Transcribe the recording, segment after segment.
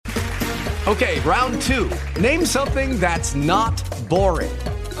Okay, round two. Name something that's not boring.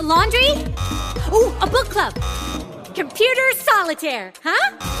 A laundry? Ooh, a book club. Computer solitaire,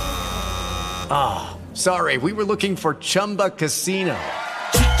 huh? Ah, sorry, we were looking for Chumba Casino.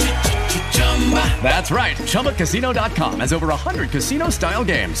 That's right, ChumbaCasino.com has over 100 casino-style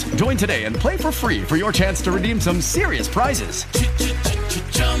games. Join today and play for free for your chance to redeem some serious prizes.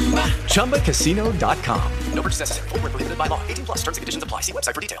 ChumbaCasino.com. No purchase necessary. Void where prohibited by law. 18 plus. Terms and conditions apply. See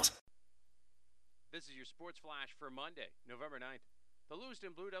website for details. This is your Sports Flash for Monday, November 9th. The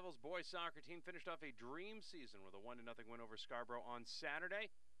Lewiston Blue Devils boys soccer team finished off a dream season with a 1-0 win over Scarborough on Saturday,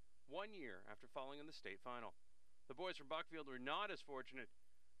 1 year after falling in the state final. The boys from Buckfield were not as fortunate.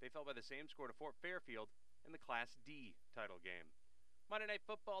 They fell by the same score to Fort Fairfield in the Class D title game. Monday Night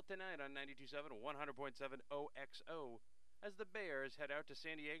Football tonight on 92.7 and 100.7 OXO as the Bears head out to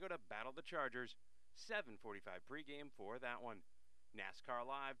San Diego to battle the Chargers. 7:45 pregame for that one. NASCAR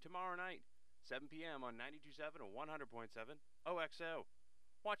Live tomorrow night, 7 p.m. on 92.7 and 100.7 OXO.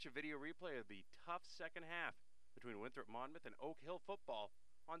 Watch a video replay of the tough second half between Winthrop Monmouth and Oak Hill football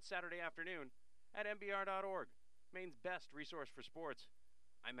on Saturday afternoon at mbr.org, Maine's best resource for sports.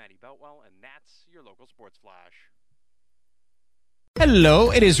 I'm Matty Boutwell, and that's your local Sports Flash. Hello,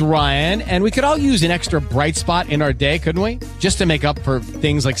 it is Ryan, and we could all use an extra bright spot in our day, couldn't we? Just to make up for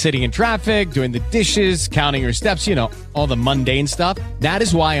things like sitting in traffic, doing the dishes, counting your steps, you know, all the mundane stuff. That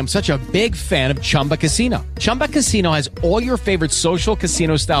is why I'm such a big fan of Chumba Casino. Chumba Casino has all your favorite social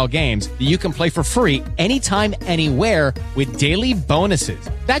casino-style games that you can play for free anytime, anywhere with daily bonuses.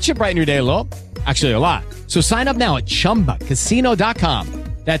 That should brighten your day a little. Actually, a lot. So sign up now at ChumbaCasino.com.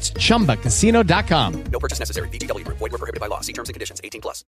 That's ChumbaCasino.com. No purchase necessary. VGW Group. Void where prohibited by law. See terms and conditions. 18 plus.